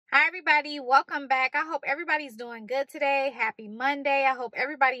everybody, welcome back. I hope everybody's doing good today. Happy Monday. I hope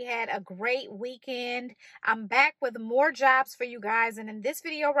everybody had a great weekend. I'm back with more jobs for you guys, and in this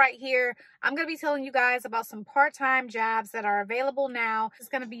video right here, I'm going to be telling you guys about some part-time jobs that are available now. There's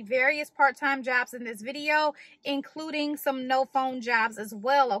going to be various part-time jobs in this video, including some no-phone jobs as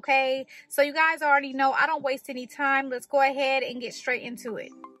well, okay? So you guys already know I don't waste any time. Let's go ahead and get straight into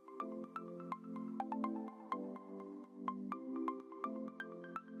it.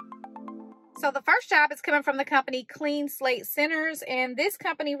 So the first job is coming from the company CleanSlate Centers, and this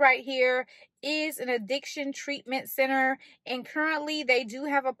company right here is an addiction treatment center, and currently they do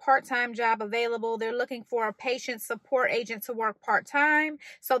have a part-time job available. They're looking for a patient support agent to work part-time.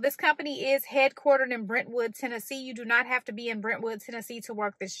 So this company is headquartered in Brentwood, Tennessee. You do not have to be in Brentwood, Tennessee to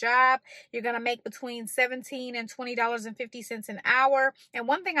work this job. You're going to make between $17 and $20.50 an hour. And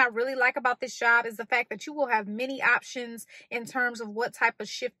one thing I really like about this job is the fact that you will have many options in terms of what type of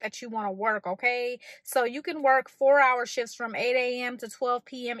shift that you want to work, okay? So you can work 4-hour shifts from 8 a.m. to 12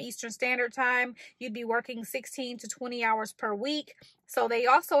 p.m. Eastern Standard Time. You'd be working 16 to 20 hours per week. So they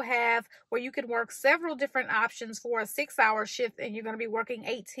also have where you can work several different options for a 6-hour shift, and you're going to be working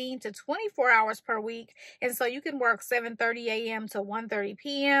 18 to 24 hours per week. And so you can work 7:30 a.m. to 1:30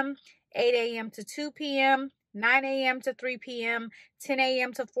 p.m., 8 a.m. to 2 p.m., 9 a.m. to 3 p.m., 10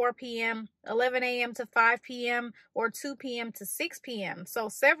 a.m. to 4 p.m., 11 a.m. to 5 p.m., or 2 p.m. to 6 p.m. So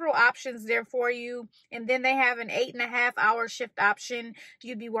several options there for you. And then they have an 8.5-hour shift option.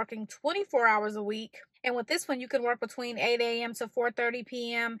 You'd be working 24 hours a week. And with this one, you can work between 8 a.m. to 4:30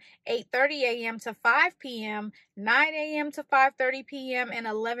 p.m., 8:30 a.m. to 5 p.m., 9 a.m. to 5:30 p.m., and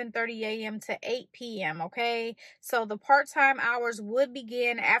 11:30 a.m. to 8 p.m., okay? So the part-time hours would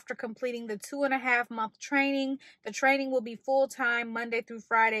begin after completing the 2.5-month training. The training will be full-time Monday through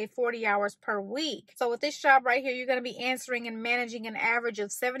Friday, 40 hours per week. So with this job right here, you're going to be answering and managing an average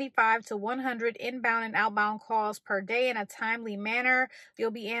of 75 to 100 inbound and outbound calls per day in a timely manner.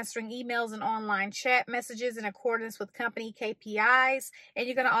 You'll be answering emails and online chat messages in accordance with company KPIs, and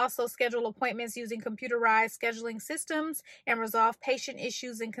you're going to also schedule appointments using computerized scheduling systems and resolve patient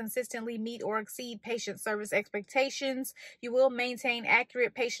issues and consistently meet or exceed patient service expectations. You will maintain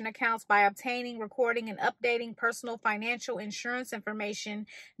accurate patient accounts by obtaining, recording, and updating personal financial insurance information,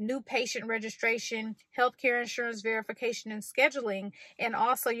 new patient registration, healthcare insurance verification and scheduling, and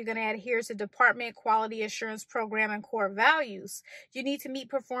also you're going to adhere to department quality assurance program and core values. You need to meet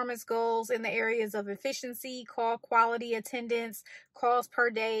performance goals in the areas of efficiency, call quality, attendance, calls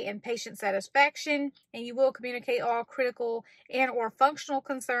per day, and patient satisfaction, and you will communicate all critical and or functional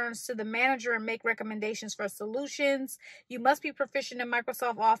concerns to the manager and make recommendations for solutions. You must be proficient in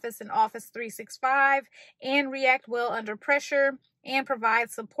Microsoft Office and Office 365 and react well under pressure, and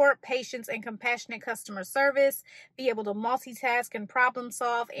provide support, patience, and compassionate customer service, be able to multitask and problem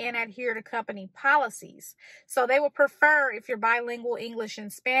solve, and adhere to company policies. So they will prefer if you're bilingual English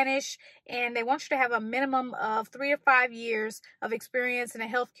and Spanish, and they want you to have a minimum of 3 to 5 years of experience in a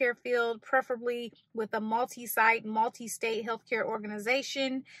healthcare field, preferably with a multi-site, multi-state healthcare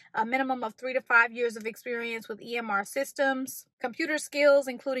organization, a minimum of 3 to 5 years of experience with EMR systems, computer skills,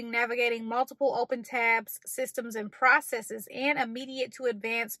 including navigating multiple open tabs, systems, and processes, and immediate to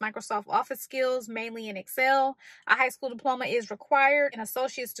advanced Microsoft Office skills, mainly in Excel. A high school diploma is required. An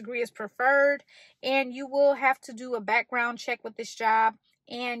associate's degree is preferred. And you will have to do a background check with this job.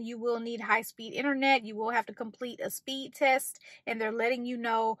 And you will need high-speed internet. You will have to complete a speed test. And they're letting you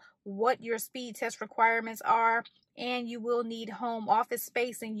know what your speed test requirements are. And you will need home office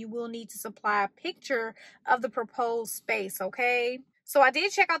space, and you will need to supply a picture of the proposed space, okay? So I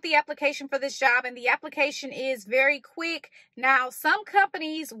did check out the application for this job, and the application is very quick. Now, some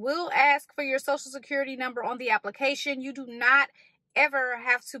companies will ask for your social security number on the application. You do not ever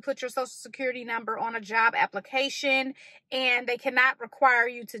have to put your social security number on a job application, and they cannot require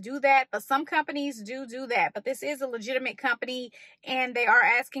you to do that, but some companies do that. But this is a legitimate company and they are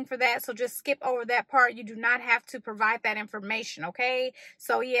asking for that, so just skip over that part. You do not have to provide that information, okay?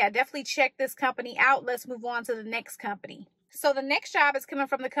 So yeah, definitely check this company out. Let's move on to the next company. So the next job is coming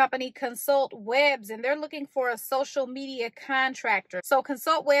from the company ConsultWebs, and they're looking for a social media contractor. So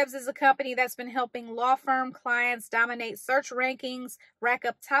ConsultWebs is a company that's been helping law firm clients dominate search rankings, rack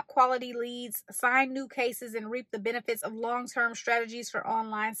up top quality leads, sign new cases, and reap the benefits of long-term strategies for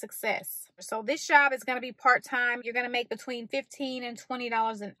online success. So this job is going to be part-time. You're going to make between $15 and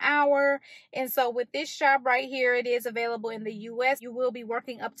 $20 an hour. And so with this job right here, it is available in the U.S. You will be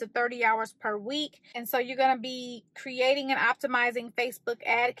working up to 30 hours per week. And so you're going to be creating and optimizing Facebook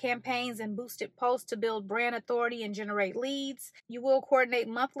ad campaigns and boosted posts to build brand authority and generate leads. You will coordinate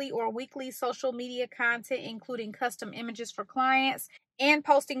monthly or weekly social media content, including custom images for clients. and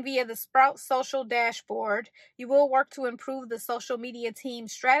posting via the Sprout Social dashboard. You will work to improve the social media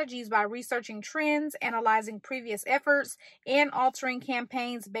team's strategies by researching trends, analyzing previous efforts, and altering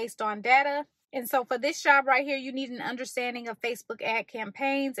campaigns based on data. And so for this job right here, you need an understanding of Facebook ad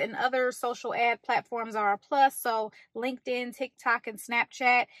campaigns, and other social ad platforms are a plus. So LinkedIn, TikTok, and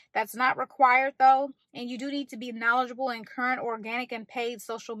Snapchat. That's not required though. And you do need to be knowledgeable in current organic and paid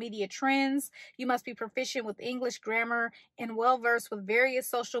social media trends. You must be proficient with English grammar and well-versed with various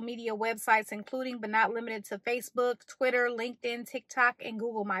social media websites, including but not limited to Facebook, Twitter, LinkedIn, TikTok, and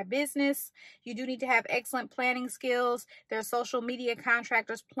Google My Business. You do need to have excellent planning skills. Their social media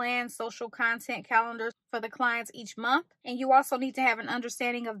contractors plan social content calendars for the clients each month. And you also need to have an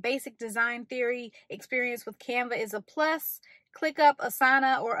understanding of basic design theory. Experience with Canva is a plus. ClickUp,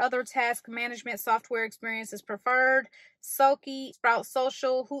 Asana, or other task management software experience is preferred. Soki, Sprout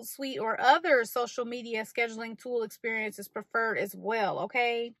Social, Hootsuite, or other social media scheduling tool experience is preferred as well,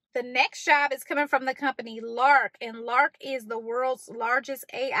 okay? The next job is coming from the company Lark, and Lark is the world's largest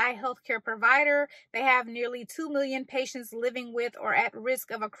AI healthcare provider. They have nearly 2 million patients living with or at risk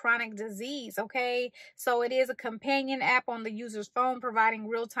of a chronic disease, okay? So it is a companion app on the user's phone, providing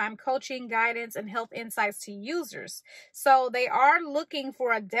real-time coaching, guidance, and health insights to users. So they are looking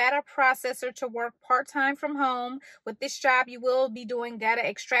for a data processor to work part-time from home. With this job, you will be doing data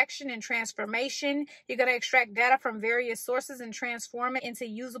extraction and transformation. You're going to extract data from various sources and transform it into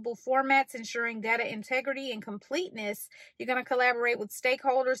usable formats, ensuring data integrity and completeness. You're going to collaborate with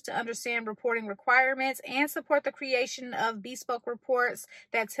stakeholders to understand reporting requirements and support the creation of bespoke reports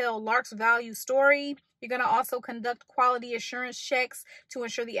that tell Lark's value story. You're going to also conduct quality assurance checks to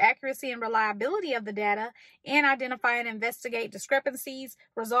ensure the accuracy and reliability of the data, and identify and investigate discrepancies,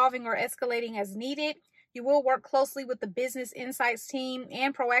 resolving or escalating as needed. You will work closely with the business insights team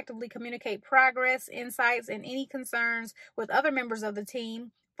and proactively communicate progress, insights, and any concerns with other members of the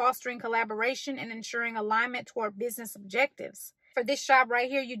team, fostering collaboration and ensuring alignment toward business objectives. For this job right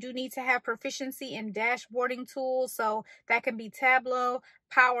here, you do need to have proficiency in dashboarding tools. So that can be Tableau,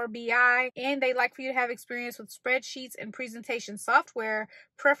 Power BI, and they like for you to have experience with spreadsheets and presentation software,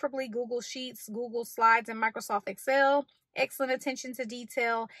 preferably Google Sheets, Google Slides, and Microsoft Excel. Excellent attention to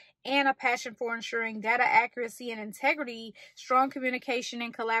detail, and a passion for ensuring data accuracy and integrity, strong communication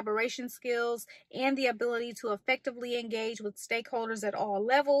and collaboration skills, and the ability to effectively engage with stakeholders at all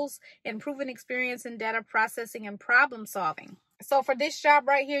levels, and proven experience in data processing and problem solving. So for this job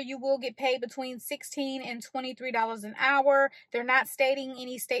right here, you will get paid between $16 and $23 an hour. They're not stating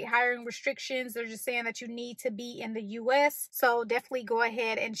any state hiring restrictions. They're just saying that you need to be in the U.S. So definitely go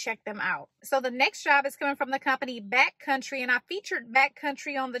ahead and check them out. So the next job is coming from the company Backcountry, and I featured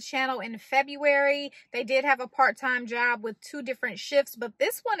Backcountry on the channel in February. They did have a part-time job with 2 different shifts, but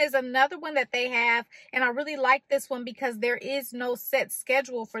this one is another one that they have, and I really like this one because there is no set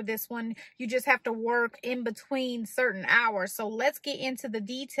schedule for this one. You just have to work in between certain hours. So let's get into the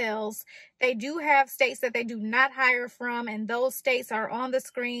details. They do have states that they do not hire from, and those states are on the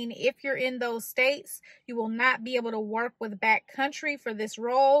screen. If you're in those states, you will not be able to work with Backcountry for this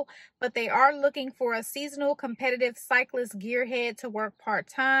role, but they are looking for a seasonal competitive cyclist gearhead to work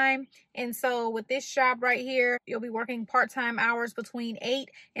part-time. And so with this job right here, you'll be working part-time hours between 8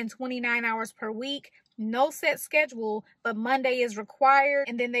 and 29 hours per week. No set schedule, but Monday is required,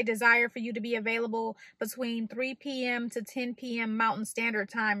 and then they desire for you to be available between 3 p.m. to 10 p.m. Mountain Standard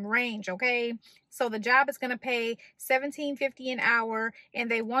Time range, okay? So the job is going to pay $17.50 an hour, and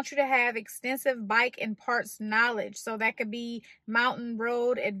they want you to have extensive bike and parts knowledge. So that could be mountain,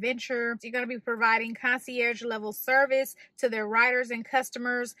 road, adventure. You're going to be providing concierge level service to their riders and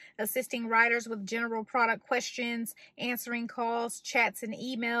customers, assisting riders with general product questions, answering calls, chats, and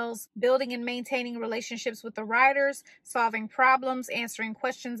emails, building and maintaining relationships with the riders, solving problems, answering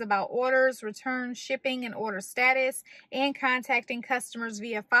questions about orders, returns, shipping, and order status, and contacting customers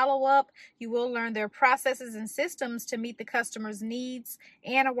via follow-up. You will learn their processes and systems to meet the customer's needs,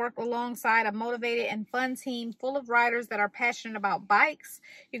 and work alongside a motivated and fun team full of riders that are passionate about bikes.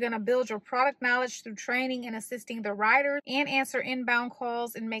 You're going to build your product knowledge through training and assisting the riders, and answer inbound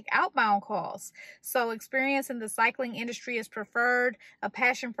calls and make outbound calls. So experience in the cycling industry is preferred, a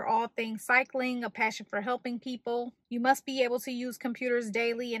passion for all things cycling, a passion for helping people. You must be able to use computers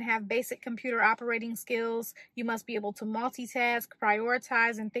daily and have basic computer operating skills. You must be able to multitask,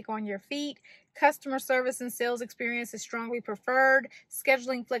 prioritize, and think on your feet. Customer service and sales experience is strongly preferred.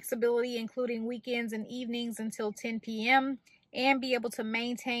 Scheduling flexibility, including weekends and evenings until 10 p.m. And be able to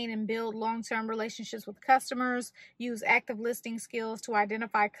maintain and build long-term relationships with customers. Use active listening skills to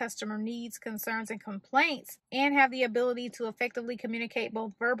identify customer needs, concerns, and complaints. And have the ability to effectively communicate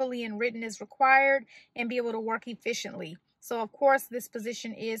both verbally and written as required, and be able to work efficiently. So of course, this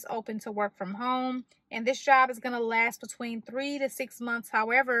position is open to work from home, and this job is going to last between 3 to 6 months.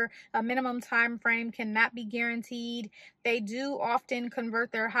 However, a minimum time frame cannot be guaranteed. They do often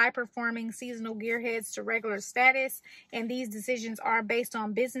convert their high-performing seasonal gearheads to regular status, and these decisions are based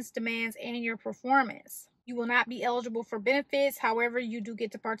on business demands and your performance. You will not be eligible for benefits. However, you do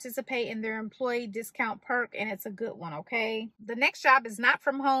get to participate in their employee discount perk, and it's a good one, okay? The next job is not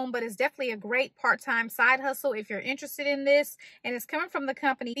from home, but it's definitely a great part-time side hustle if you're interested in this, and it's coming from the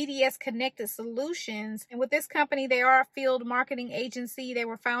company BDS Connected Solutions. And with this company, they are a field marketing agency. They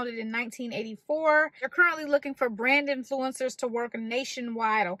were founded in 1984. They're currently looking for brand influencers to work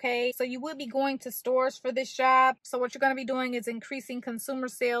nationwide, okay? So you would be going to stores for this job. So what you're going to be doing is increasing consumer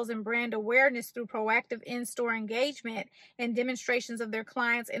sales and brand awareness through proactive in-store engagement and demonstrations of their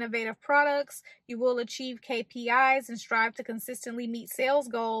clients' innovative products. You will achieve KPIs and strive to consistently meet sales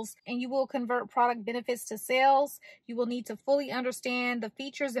goals, and you will convert product benefits to sales. You will need to fully understand the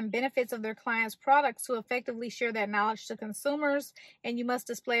features and benefits of their clients' products to effectively share that knowledge to consumers, and you must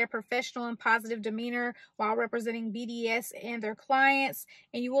display a professional and positive demeanor while representing BDS and their clients,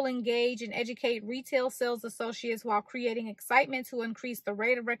 and you will engage and educate retail sales associates while creating excitement to increase the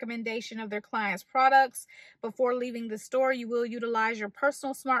rate of recommendation of their clients' products. Before leaving the store, you will utilize your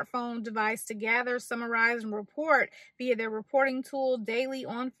personal smartphone device to gather, summarize, and report via their reporting tool daily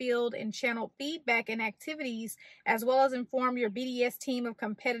on-field and channel feedback and activities, as well as inform your BDS team of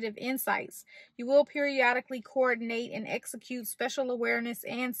competitive insights. You will periodically coordinate and execute special awareness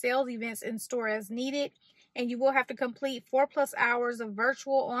and sales events in store as needed, and you will have to complete 4+ hours of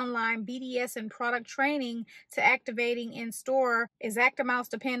virtual online BDS and product training to activating in store. Exact amounts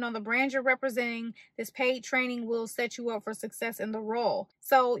depend on the brand you're representing. This paid training will set you up for success in the role.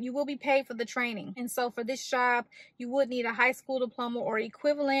 So you will be paid for the training. And so for this job, you would need a high school diploma or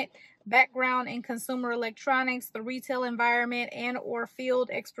equivalent, background in consumer electronics, the retail environment, and or field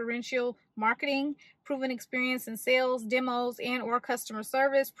experiential marketing, proven experience in sales, demos, and or customer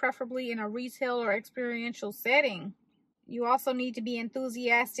service, preferably in a retail or experiential setting. You also need to be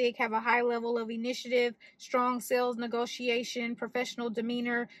enthusiastic, have a high level of initiative, strong sales negotiation, professional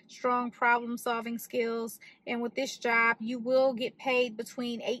demeanor, strong problem-solving skills. And with this job, you will get paid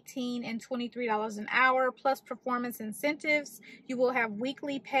between $18 and $23 an hour, plus performance incentives. You will have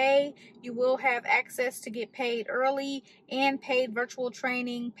weekly pay. You will have access to get paid early and paid virtual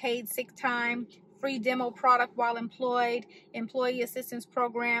training, paid sick time, free demo product while employed, employee assistance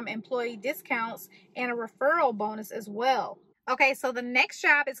program, employee discounts, and a referral bonus as well. Okay, so the next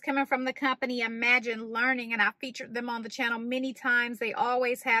job is coming from the company Imagine Learning, and I've featured them on the channel many times. They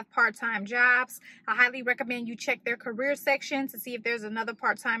always have part-time jobs. I highly recommend you check their career section to see if there's another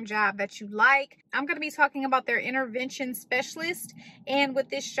part-time job that you like. I'm going to be talking about their intervention specialist, and with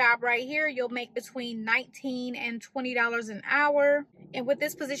this job right here, you'll make between $19 and $20 an hour. And with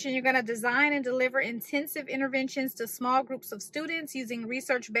this position, you're going to design and deliver intensive interventions to small groups of students using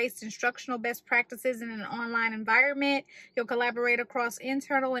research-based instructional best practices in an online environment. You'll collaborate across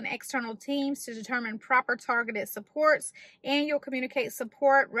internal and external teams to determine proper targeted supports, and you'll communicate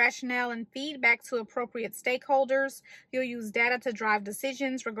support, rationale, and feedback to appropriate stakeholders. You'll use data to drive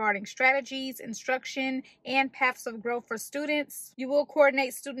decisions regarding strategies, instruction, and paths of growth for students. You will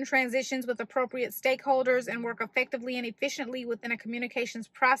coordinate student transitions with appropriate stakeholders and work effectively and efficiently within a communications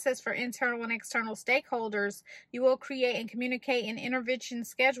process for internal and external stakeholders. You will create and communicate an intervention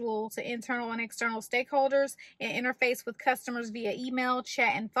schedule to internal and external stakeholders and interface with customers via email,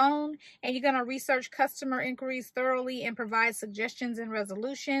 chat, and phone. And you're going to research customer inquiries thoroughly and provide suggestions and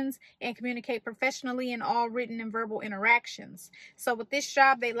resolutions and communicate professionally in all written and verbal interactions. So with this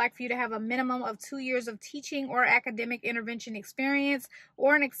job, they'd like for you to have a minimum of 2 years of teaching or academic intervention experience,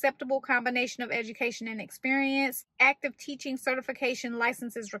 or an acceptable combination of education and experience. Active teaching certification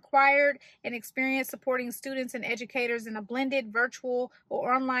license is required, and experience supporting students and educators in a blended virtual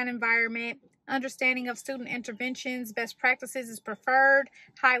or online environment. Understanding of student interventions, best practices is preferred.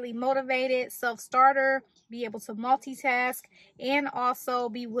 Highly motivated, self-starter, be able to multitask, and also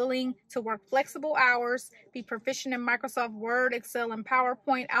be willing to work flexible hours. Be proficient in Microsoft Word, Excel, and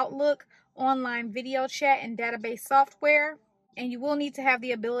PowerPoint, Outlook, online video chat, and database software. And you will need to have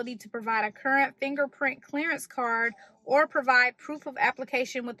the ability to provide a current fingerprint clearance card or provide proof of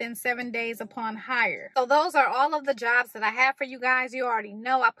application within 7 days upon hire. So those are all of the jobs that I have for you guys. You already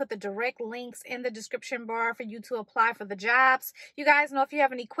know I put the direct links in the description bar for you to apply for the jobs. You guys know if you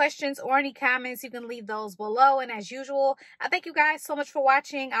have any questions or any comments, you can leave those below. And as usual, I thank you guys so much for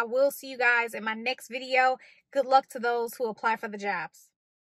watching. I will see you guys in my next video. Good luck to those who apply for the jobs.